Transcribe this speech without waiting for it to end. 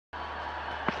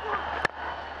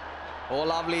Oh,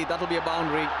 lovely. That'll be a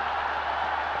boundary.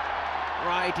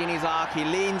 Right in his arc. He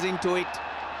leans into it.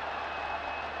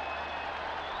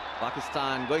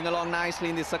 Pakistan going along nicely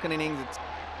in the second innings.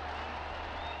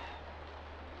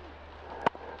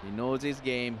 He knows his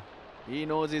game. He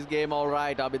knows his game all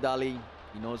right, Abid Ali.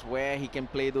 He knows where he can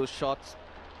play those shots.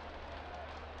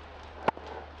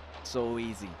 So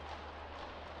easy.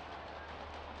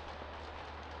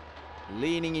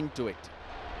 Leaning into it.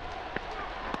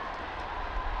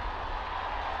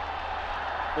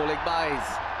 Four leg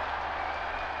buys.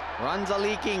 Runs are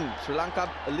leaking. Sri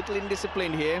Lanka a little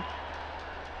indisciplined here.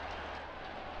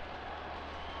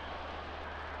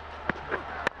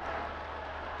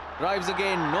 Drives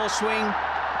again, no swing,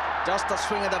 just a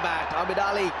swing at the bat. Abid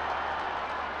Ali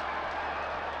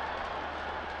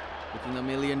looking $1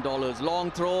 million. Long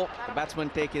throw, the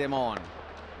batsman taking them on.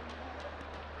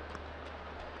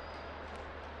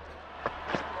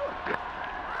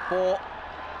 Four,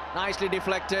 nicely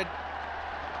deflected.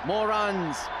 More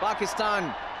runs.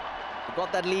 Pakistan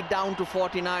got that lead down to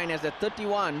 49 as they're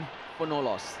 31 for no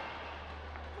loss.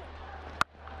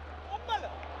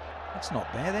 That's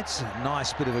not bad. That's a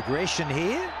nice bit of aggression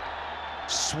here.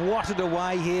 Swatted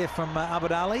away here from Abid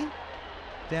Ali.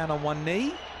 Down on one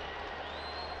knee.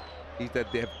 Is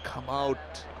that they have come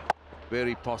out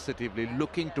very positively,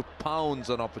 looking to pounce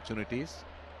on opportunities.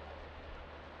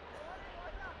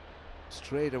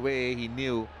 Straight away he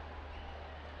knew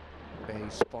where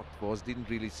his spot was. Didn't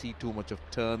really see too much of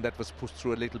turn. That was pushed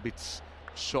through a little bit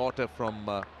shorter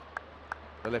from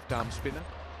the left arm spinner.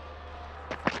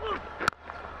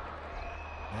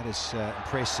 That is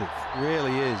impressive,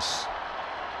 really is.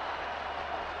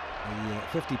 The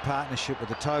 50 partnership with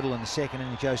the total in the second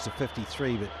inning goes to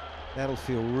 53, but that'll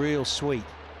feel real sweet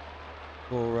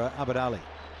for Abid Ali.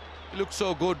 He looks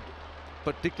so good,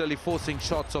 particularly forcing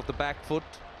shots off the back foot.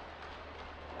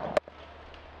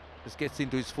 Just gets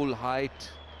into his full height,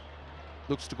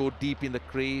 looks to go deep in the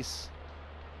crease.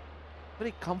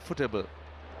 Very comfortable,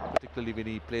 particularly when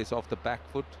he plays off the back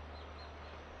foot.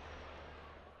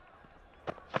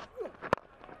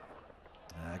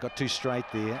 Got two straight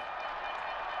there.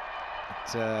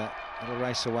 But, it'll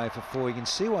race away for four. You can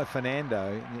see why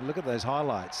Fernando, you look at those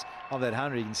highlights of that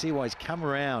 100, you can see why he's come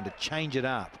around to change it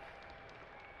up.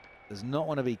 Does not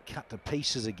want to be cut to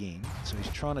pieces again, so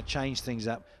he's trying to change things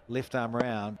up, left arm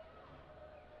round.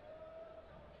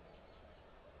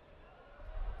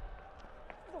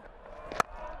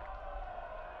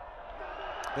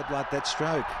 A bit like that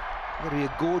stroke. It'll be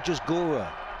a gorgeous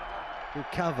Gora. He'll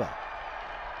cover.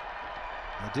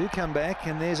 They do come back,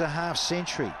 and there's a half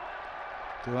century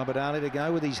to Abid Ali to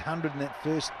go with his 100 in that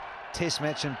first test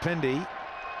match in Pindi. He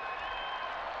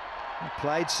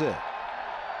played, sir.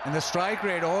 And the strike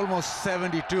rate almost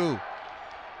 72.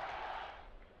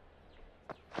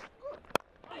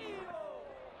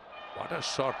 What a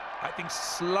shot. I think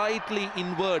slightly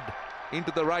inward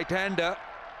into the right-hander.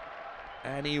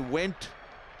 And he went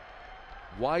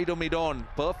wide or mid-on.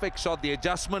 Perfect shot. The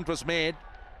adjustment was made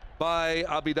by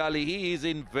Abid Ali. He is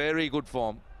in very good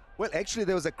form. Well, actually,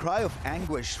 there was a cry of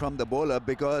anguish from the bowler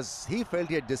because he felt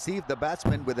he had deceived the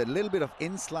batsman with a little bit of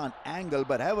in-slant angle,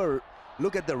 but have a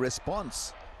look at the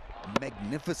response.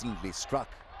 Magnificently struck,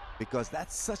 because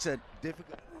that's such a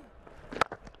difficult...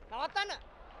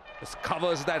 Just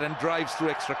covers that and drives through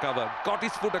extra cover. Got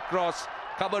his foot across,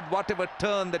 covered whatever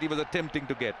turn that he was attempting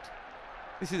to get.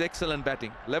 This is excellent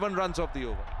batting. 11 runs off the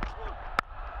over.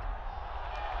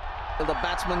 The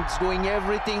batsman's doing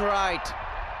everything right.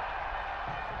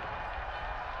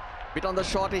 Bit on the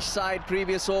shortish side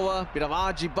previous over, bit of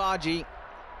argy-bargy.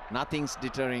 Nothing's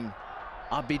deterring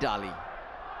Abid Ali.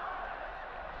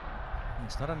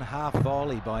 It's not a half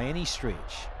volley by any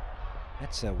stretch.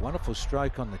 That's a wonderful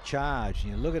stroke on the charge.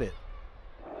 You look at it.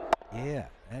 Yeah,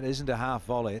 that isn't a half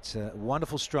volley. It's a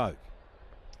wonderful stroke.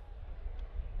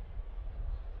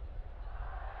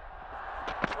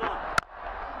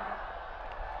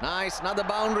 Nice, another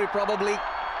boundary probably.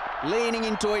 Leaning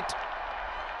into it.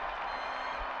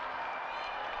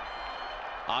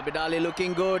 Abid Ali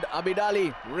looking good. Abid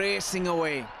Ali racing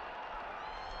away.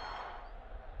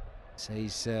 So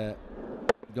he's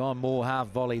gone more half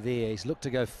volley there. He's looked to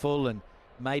go full and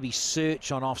maybe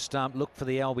search on off stump, look for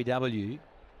the LBW.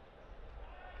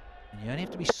 And you only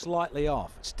have to be slightly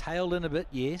off. It's tailed in a bit,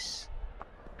 yes.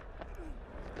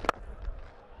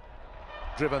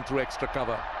 Driven through extra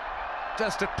cover.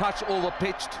 Just a touch over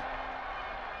pitched.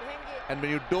 And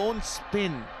when you don't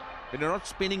spin, when you're not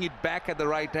spinning it back at the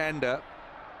right-hander,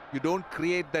 you don't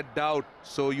create that doubt,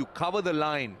 so you cover the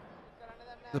line.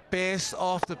 The pace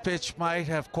off the pitch might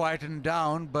have quietened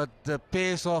down, but the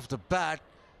pace off the bat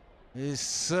is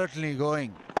certainly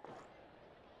going.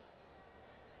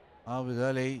 Abid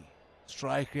Ali,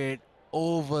 strike rate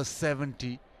over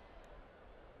 70.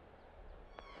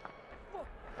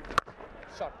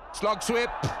 Slog sweep.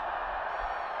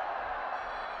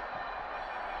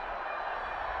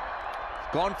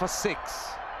 Gone for 6.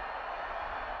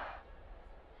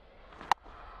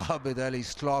 Abid Ali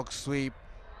slog sweep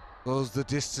goes the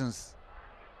distance.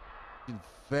 Been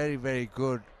very, very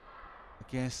good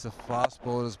against the fast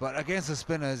bowlers, but against the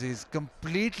spinners, he's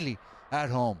completely at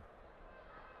home.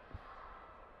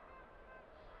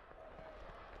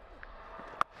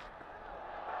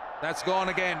 That's gone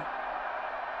again.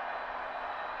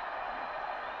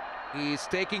 He's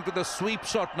taking to the sweep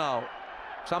shot now.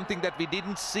 Something that we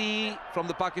didn't see from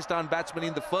the Pakistan batsman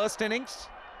in the first innings.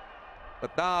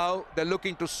 But now they're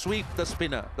looking to sweep the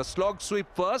spinner. The slog sweep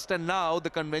first and now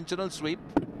the conventional sweep.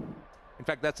 In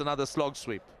fact, that's another slog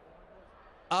sweep.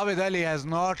 Abid Ali has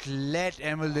not let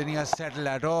Emil Dinia settle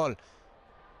at all.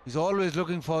 He's always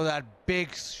looking for that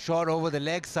big shot over the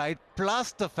leg side,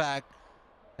 plus the fact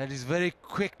that he's very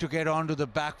quick to get onto the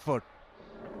back foot.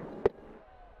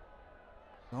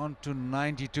 On to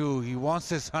 92. He wants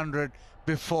this 100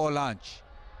 before lunch.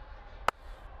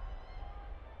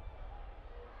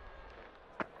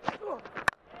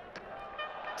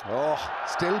 Oh,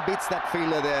 still beats that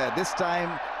fielder there. This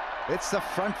time, it's the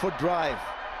front foot drive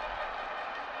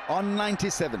on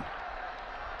 97.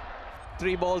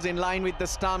 3 balls in line with the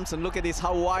stumps, and look at this,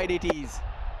 how wide it is.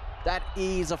 That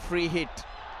is a free hit.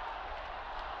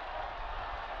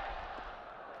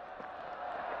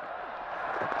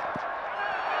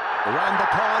 Around the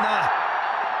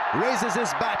corner, raises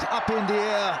his bat up in the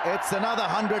air. It's another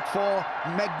 100 for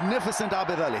magnificent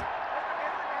Abid Ali.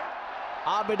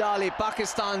 Abid Ali,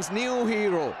 Pakistan's new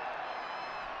hero.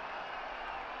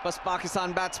 First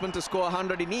Pakistan batsman to score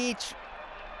 100 in each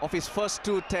of his first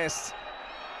 2 tests.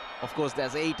 Of course,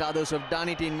 there's 8 others who have done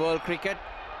it in world cricket.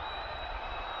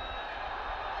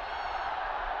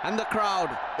 And the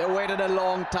crowd, they waited a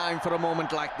long time for a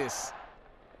moment like this.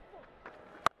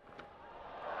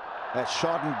 That's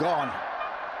shot and gone.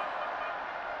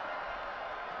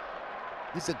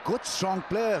 He's a good, strong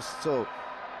player, so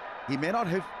he may not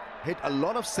have hit a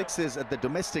lot of sixes at the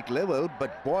domestic level,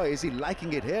 but boy, is he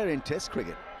liking it here in Test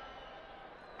cricket.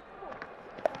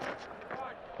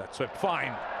 That's it,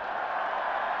 fine.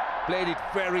 Played it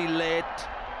very late.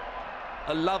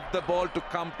 Allowed the ball to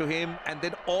come to him and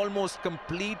then almost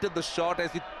completed the shot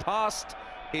as it passed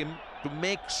him to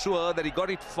make sure that he got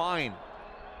it fine.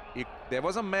 There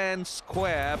was a man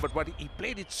square, but he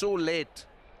played it so late.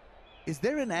 Is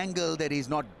there an angle that he's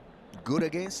not good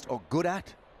against or good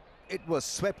at? It was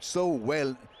swept so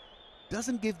well.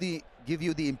 Doesn't give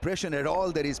you the impression at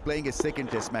all that he's playing a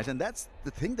second test match. And that's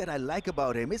the thing that I like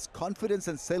about him, his confidence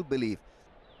and self-belief.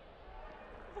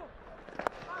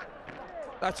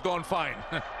 That's gone fine.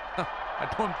 I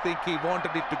don't think he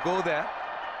wanted it to go there,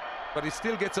 but he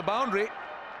still gets a boundary.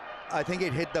 I think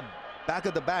it hit the back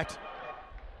of the bat.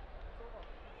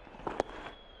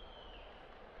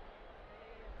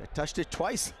 They touched it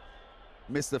twice.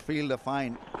 Missed the fielder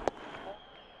fine.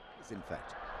 In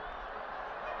fact.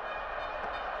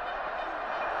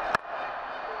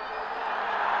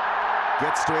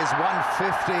 Gets to his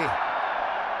 150.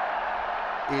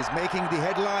 Is making the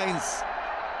headlines.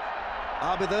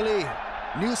 Abid Ali,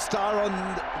 new star on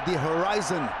the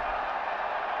horizon.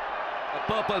 A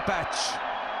purple patch.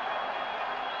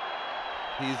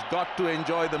 He's got to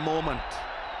enjoy the moment.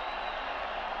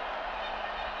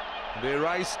 They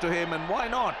rise to him, and why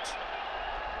not?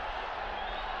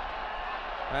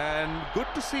 And good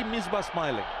to see Misbah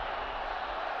smiling.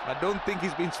 I don't think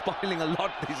he's been smiling a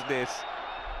lot these days.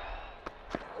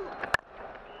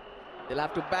 They'll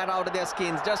have to bat out of their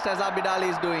skins, just as Abid Ali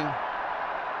is doing.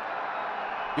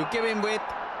 You give him width,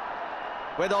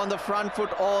 whether on the front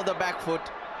foot or the back foot.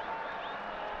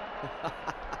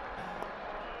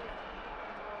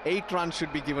 8 runs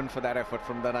should be given for that effort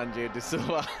from Dhananjay De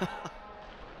Silva.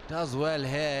 Does well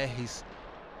here. He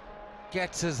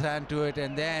gets his hand to it,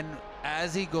 and then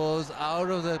as he goes out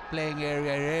of the playing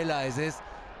area, he realizes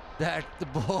that the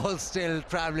ball's still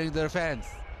traveling the fence.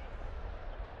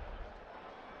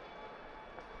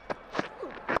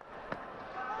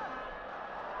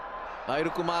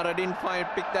 Kumara didn't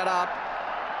pick that up.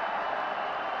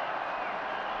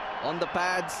 On the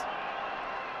pads.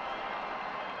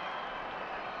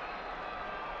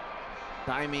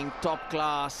 Timing top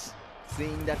class.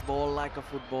 Seeing that ball like a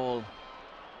football.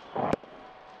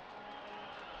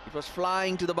 It was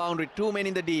flying to the boundary. 2 men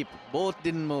in the deep. Both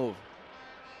didn't move.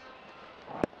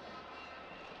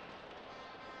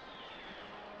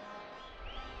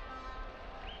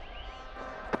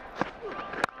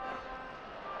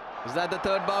 Is that the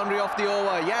third boundary of the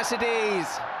over? Yes, it is.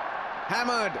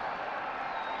 Hammered.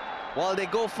 While they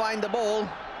go find the ball.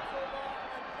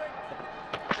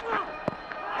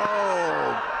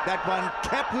 Oh, that one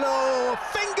kept low.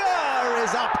 Finger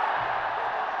is up.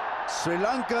 Sri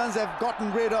Lankans have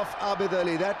gotten rid of Abid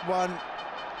Ali. That one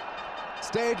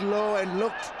stayed low and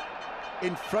looked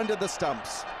in front of the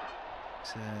stumps.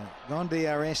 So, gone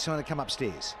DRS, trying to come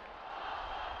upstairs.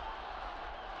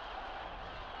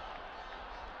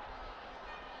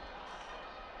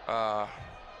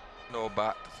 No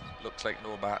bat. Looks like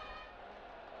no bat.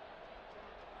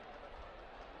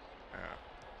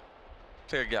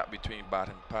 Clear gap between bat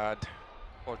and pad.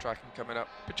 Ball tracking coming up.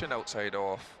 Pitching outside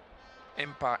off.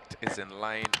 Impact is in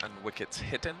line and wickets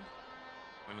hitting.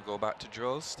 I'm going to go back to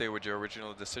drills. Stay with your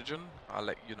original decision. I'll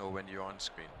let you know when you're on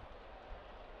screen.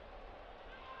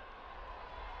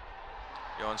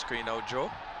 You're on screen now, Joe.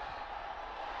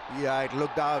 Yeah, it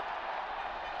looked out.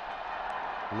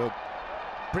 Look,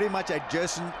 pretty much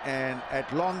adjacent, and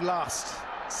at long last,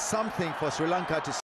 something for Sri Lanka to